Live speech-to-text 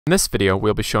In this video,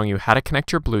 we'll be showing you how to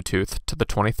connect your Bluetooth to the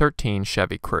 2013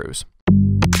 Chevy Cruze.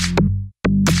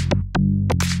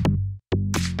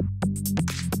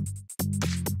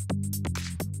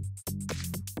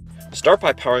 Start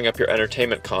by powering up your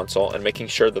entertainment console and making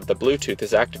sure that the Bluetooth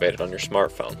is activated on your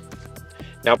smartphone.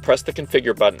 Now press the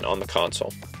Configure button on the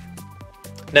console.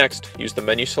 Next, use the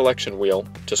menu selection wheel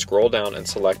to scroll down and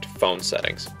select Phone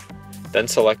Settings. Then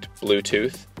select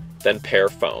Bluetooth, then Pair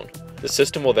Phone. The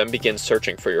system will then begin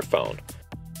searching for your phone.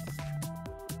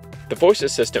 The voice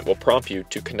assistant will prompt you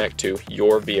to connect to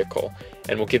your vehicle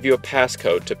and will give you a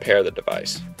passcode to pair the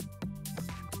device.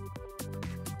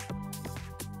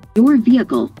 Your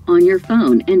vehicle on your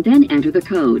phone and then enter the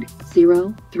code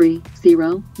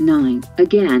 0309.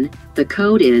 Again, the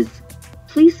code is,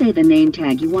 please say the name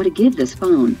tag you want to give this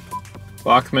phone.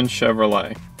 Bachman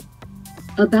Chevrolet.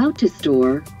 About to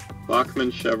store.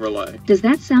 Bachman Chevrolet. Does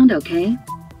that sound okay?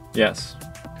 Yes.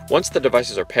 Once the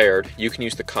devices are paired, you can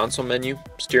use the console menu,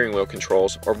 steering wheel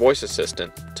controls, or voice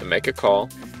assistant to make a call,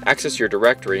 access your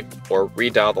directory, or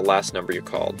redial the last number you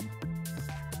called.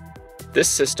 This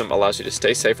system allows you to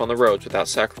stay safe on the roads without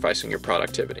sacrificing your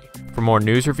productivity. For more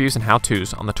news, reviews, and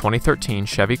how-tos on the 2013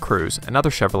 Chevy Cruze and other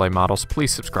Chevrolet models,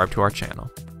 please subscribe to our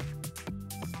channel.